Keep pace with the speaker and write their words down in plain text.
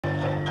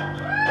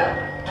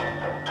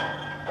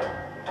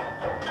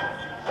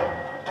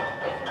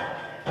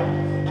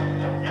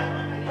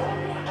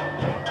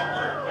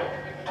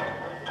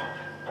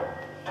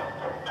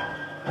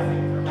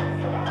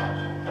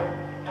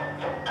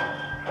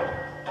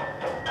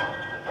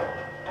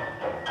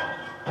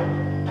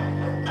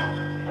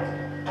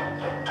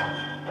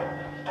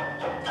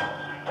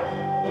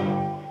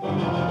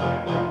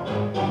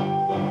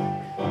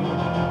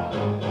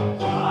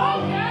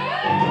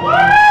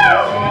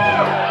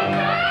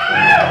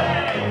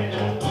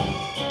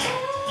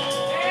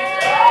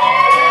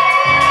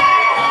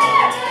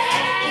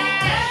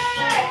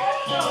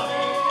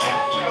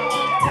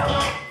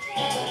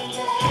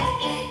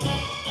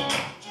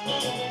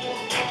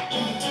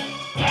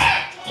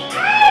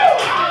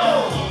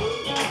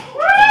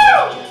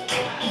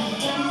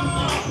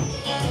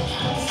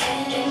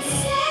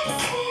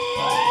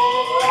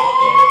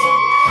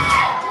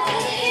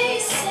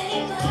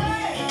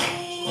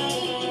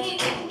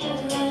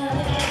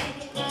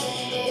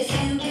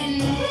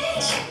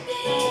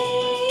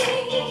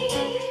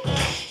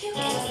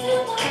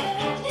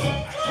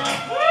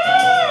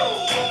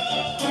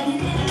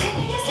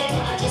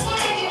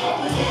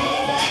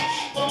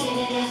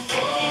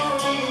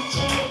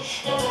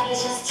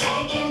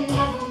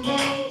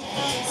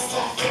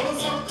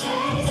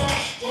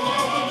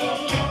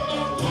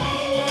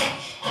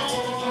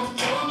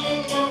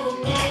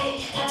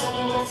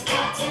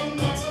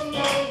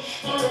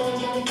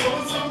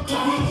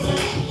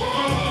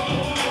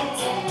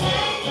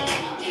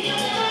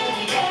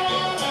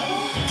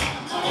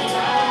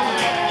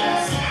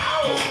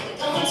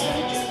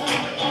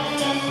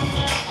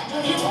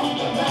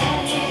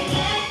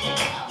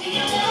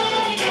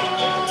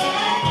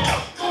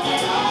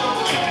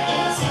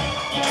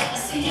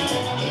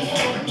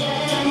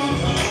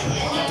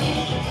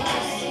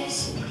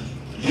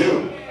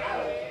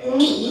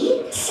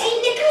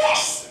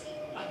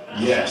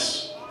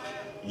Yes,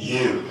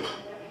 you.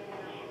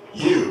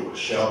 You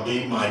shall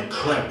be my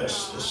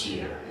Krampus this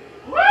year.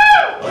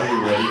 Are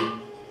you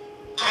ready?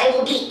 I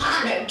will be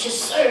honored to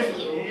serve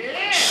you.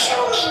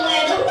 Show me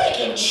where the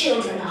wicked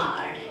children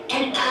are,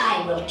 and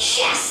I will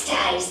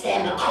chastise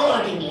them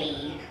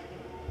accordingly.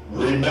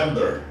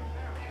 Remember,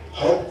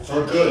 hope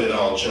for good in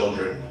all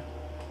children.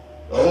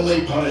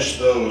 Only punish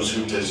those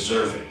who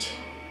deserve it.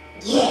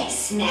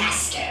 Yes,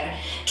 Master.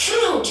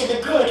 True to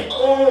the good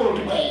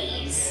old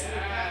ways.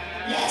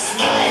 Yes,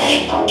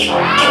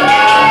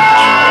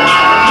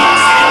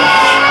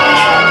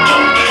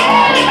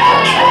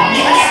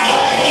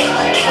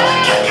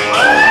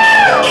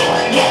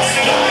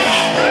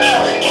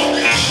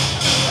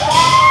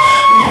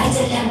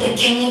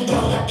 Lamborghini,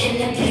 roll up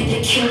in a blue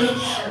bikini.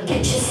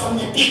 Bitches on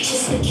the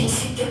beaches looking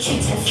super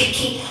cute and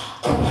freaky.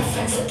 All my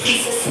friends are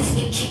princesses,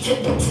 we keep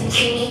it booked and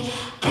creamy.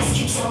 Ice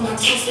cubes on our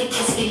toes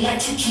because we like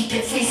to keep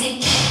it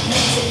freezy.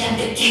 Night to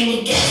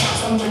Lamborghini, get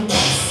out on the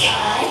right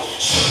side.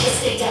 Shoot the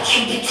state out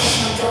you because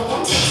my girl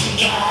won't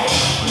take you ride.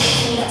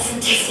 Making lots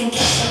and tasting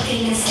cash, I'm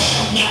feeling so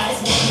alive.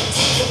 Wanna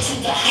take it to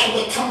the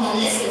highway, come on,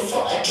 let's go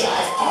for a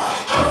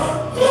drive.